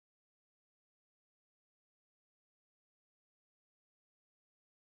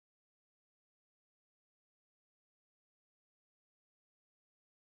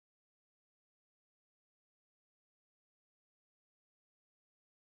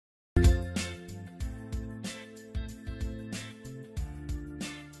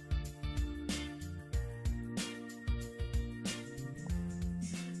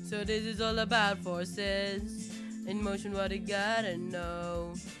So this is all about forces in motion. What you gotta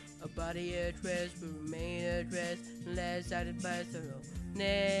know. A body at rest will remain at rest unless guided by thorough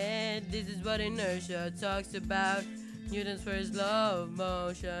net. This is what inertia talks about. Newton's first law of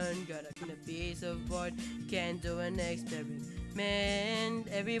motion. Got a piece of board, can't do an experiment.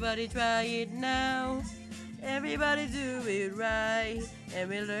 Everybody try it now. Everybody do it right. And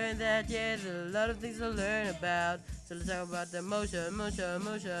we learn that, yeah, there's a lot of things to learn about. So let's talk about the motion.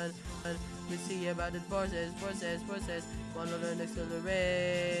 We see about the forces. Wanna learn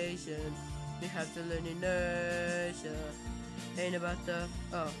acceleration. We have to learn inertia. Ain't about the,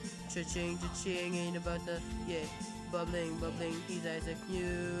 cha-ching, ain't about the, yeah, bubbling, he's Isaac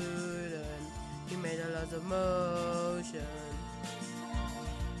Newton. He made a lot of motion.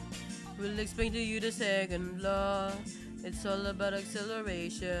 We'll explain to you the second law. It's all about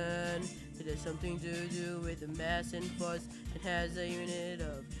acceleration. It has something to do with the mass and force. It has a unit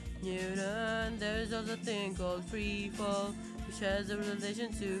of Newton. There's also a thing called free fall, which has a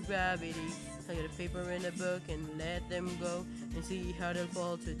relation to gravity. I got a paper and a book and let them go and see how they'll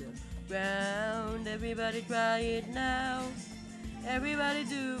fall to the ground. Everybody try it now. Everybody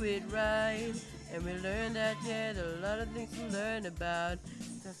do it right. And we learn that, yeah, there are a lot of things to learn about.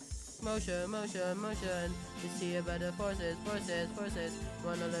 Motion. We see about the forces.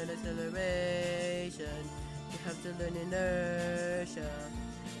 Wanna learn acceleration. You have to learn inertia.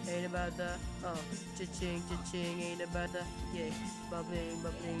 Ain't about the, cha-ching, ain't about the, yeah, bubbling,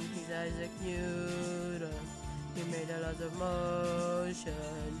 he's Isaac Newton. He made a lot of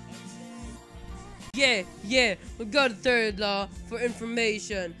motion. Yeah, we got the third law for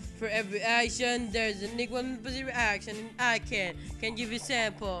information. For every action, there's an equal and opposite reaction, and I can give you a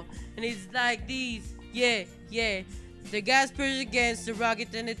sample. And it's like these, yeah. The gas pushes against the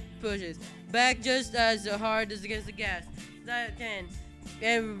rocket and it pushes back just as hard as against the gas. That can.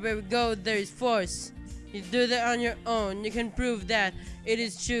 Everywhere we go, there is force. You do that on your own. You can prove that it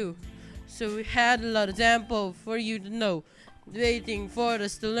is true. So we had a lot of examples for you to know. Waiting for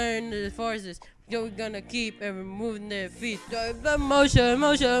us to learn the forces. We're gonna keep every moving their feet. Motion.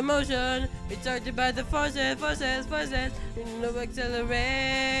 We talked about the forces. No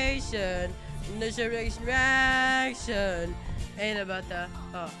acceleration. No reaction. Ain't about the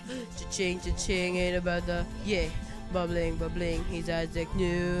cha-ching. Ain't about the, yeah, bubbling. He's Isaac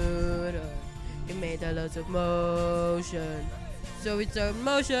Newton. He made a lot of motion. So we talk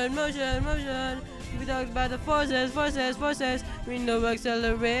motion. We talked about the forces. We know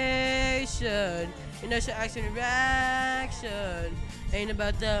acceleration. Inertia, action, reaction. Ain't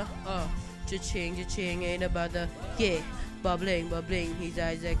about the, cha-ching. Ain't about the, yeah, bubbling. He's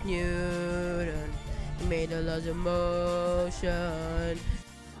Isaac Newton. He made a lot of motion.